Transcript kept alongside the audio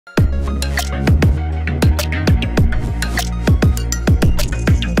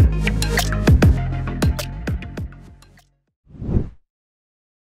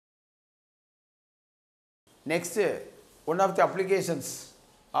Next, one of the applications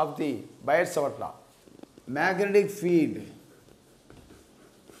of the Biot-Savart law. Magnetic field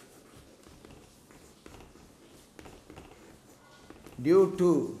due to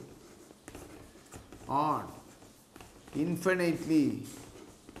on infinitely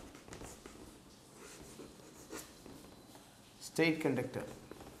state conductor.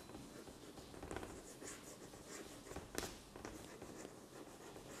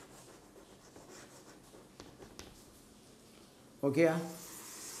 Okay.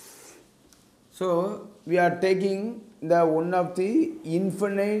 So we are taking the one of the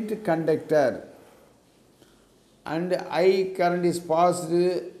infinite conductor and I current is passed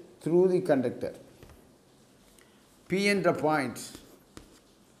through the conductor. P and the point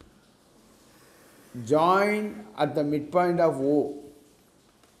join at the midpoint of O.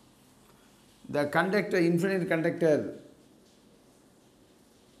 The conductor, infinite conductor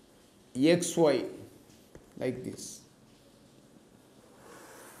XY like this.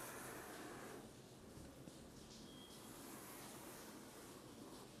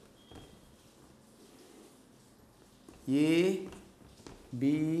 A,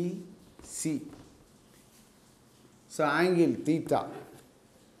 B, C. So angle theta.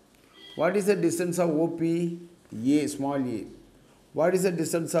 What is the distance of OP? A, small a. What is the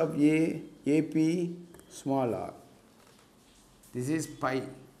distance of A, AP, small r? This is pi,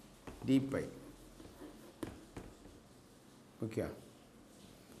 d pi. Okay.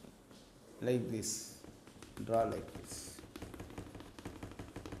 Like this. Draw like this.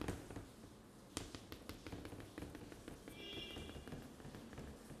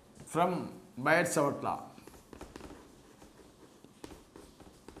 From Biot-Savart law.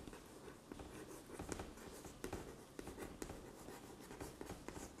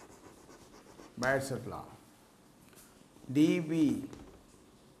 Biot-Savart law. dB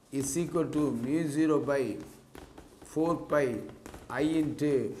is equal to mu 0 by 4 pi I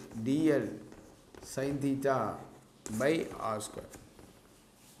into dl sin theta by r square.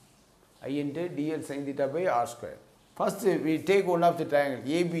 I into dl sin theta by r square. First, we take one of the triangle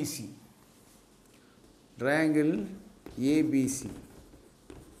ABC. Triangle ABC.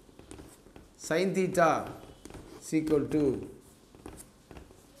 Sin theta is equal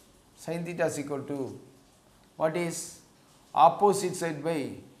to what is opposite side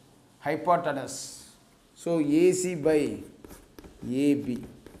by hypotenuse. So AC by AB.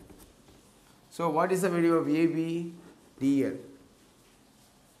 So what is the value of AB? DL.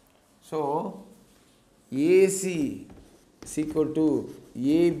 So AC is equal to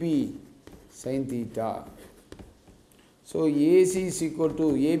AB sin theta. So AC is equal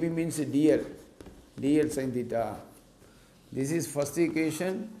to AB means DL sin theta. This is first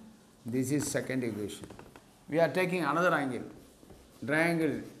equation, this is second equation. We are taking another angle,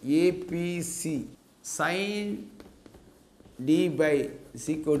 triangle APC. Sin D by is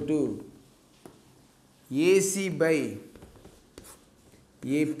equal to AC by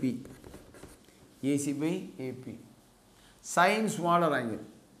AP. AC by AP. Sin smaller angle.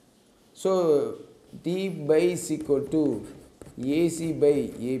 So D by is equal to AC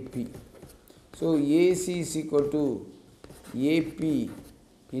by AP. So AC is equal to AP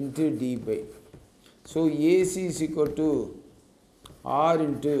into D by. So AC is equal to R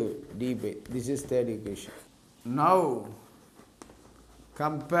into D by. This is third equation. Now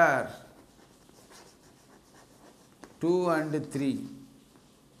compare 2 and 3.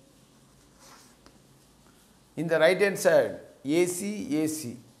 In the right hand side AC,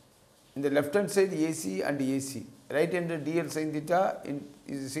 AC. In the left hand side AC and AC. Right hand DL sin theta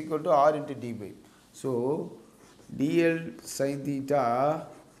is equal to R into D by. So DL sin theta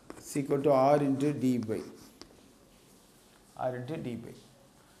is equal to R into D by. R into D by.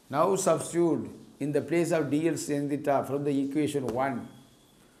 Now substitute in the place of DL sin theta from the equation 1.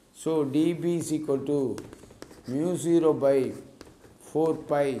 So dB is equal to mu 0 by 4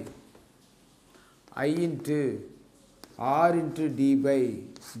 pi I into R into D by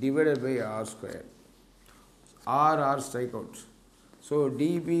divided by R square. R strike out. So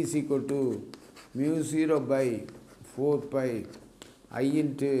dB is equal to mu 0 by 4 pi I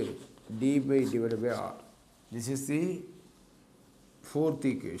into D by divided by R. This is the fourth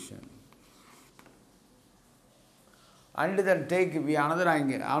equation. And then take another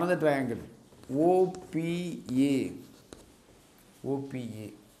angle, another triangle, OPA.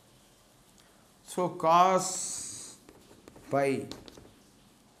 OPA. So cos pi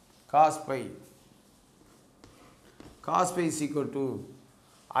is equal to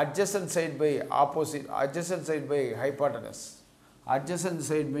adjacent side by opposite, adjacent side by hypotenuse. Adjacent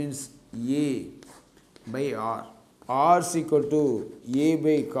side means A by R. R is equal to A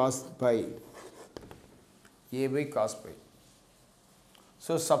by cos pi. A by cos pi.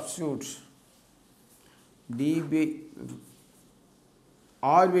 So substitute d by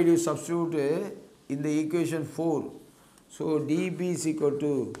R value substitute in the equation 4. So dB is equal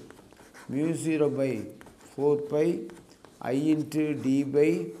to mu 0 by 4 pi I into d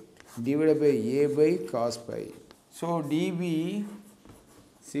by divided by A by cos pi. So dB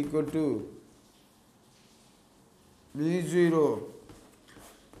is equal to mu 0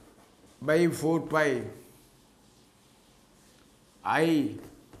 by 4 pi I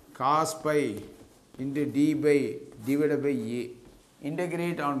cos pi into d by divided by A.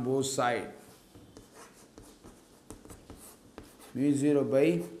 Integrate on both sides. Mu 0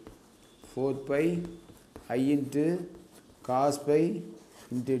 by 4 pi I into cos pi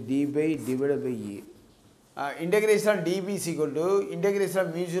into d by divided by A. Integration of dB is equal to integration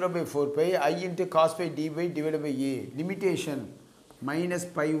of mu 0 by 4 pi I into cos pi d by divided by A. Limitation minus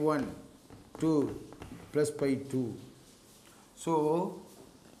pi 1 to plus pi 2. So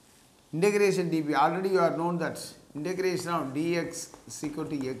integration dB, already you are known that integration of dx is equal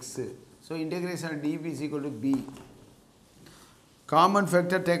to x. So integration of dB is equal to b. Common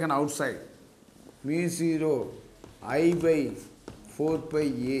factor taken outside. Mu 0 I by 4 pi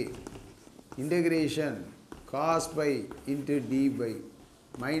A. Integration cos pi into d by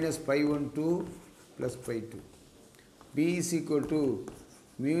minus pi 1 to plus pi 2. B is equal to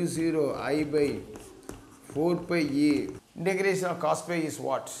mu 0 I by 4 pi A. Integration of cos pi is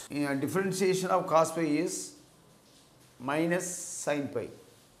what? Differentiation of cos pi is minus sin pi.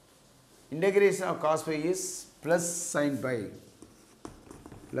 Integration of cos pi is plus sin pi.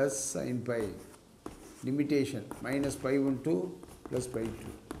 Plus sin pi. Limitation minus pi 1 to plus pi 2.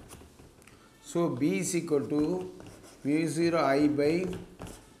 So B is equal to mu 0 I by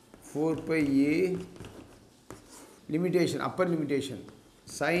 4 pi A. Limitation, upper limitation,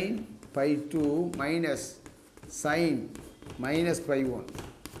 sin pi 2 minus sin minus pi 1.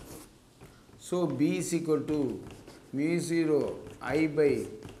 So B is equal to mu 0 I by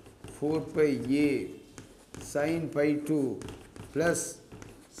 4 pi A sin pi 2 plus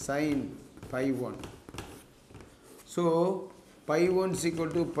sin pi 1. So pi 1 is equal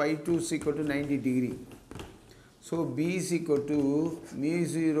to pi 2 is equal to 90 degree. So B is equal to mu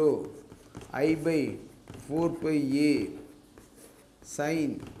 0 I by 4 pi A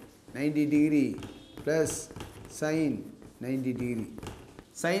sin 90 degree plus sin 90 degree.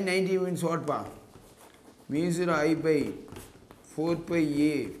 Sin 90 means what pa? Mu 0 I by 4 pi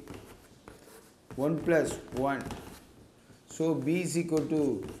A 1 plus 1. So B is equal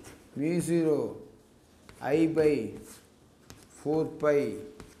to mu 0 I by 4 pi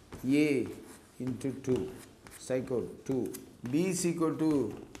A into 2. Cycle 2. B is equal to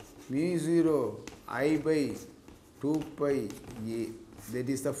mu 0 I by 2 pi A. That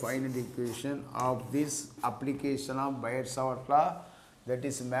is the final equation of this application of Biot-Savart law, that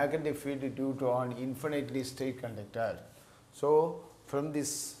is magnetic field due to an infinitely straight conductor. So from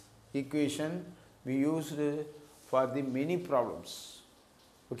this equation we used for the many problems.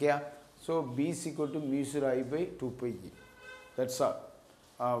 Okay. So B is equal to mu 0 I by 2 pi A. That's all.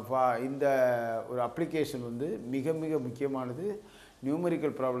 இந்த ஒரு application வந்து மிக மிக முக்கியமானது.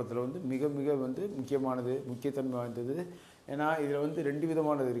 Numerical ப்ராப்ளத்தில் வந்து மிக மிக வந்து முக்கியமானது, முக்கியத்தன்மை வாய்ந்தது. ஏன்னா இதில் வந்து ரெண்டு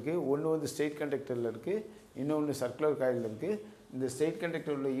விதமானது இருக்குது. ஒன்று வந்து ஸ்ட்ரெயிட் கண்டக்டரில் இருக்குது, இன்னொன்று சர்க்குலர் காயிலில் இருக்குது. இந்த ஸ்ட்ரெயிட்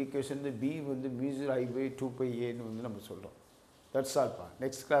கண்டக்டர் உள்ள ஈக்குவேஷன் வந்து பி வந்து mu 0 I by 2 pi ஏன்னு வந்து நம்ம சொல்கிறோம். தட்ஸ் ஆல்ப்பா.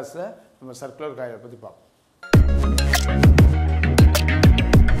 நெக்ஸ்ட் கிளாஸில் நம்ம சர்க்குலர் காயிலை பற்றி பார்ப்போம்.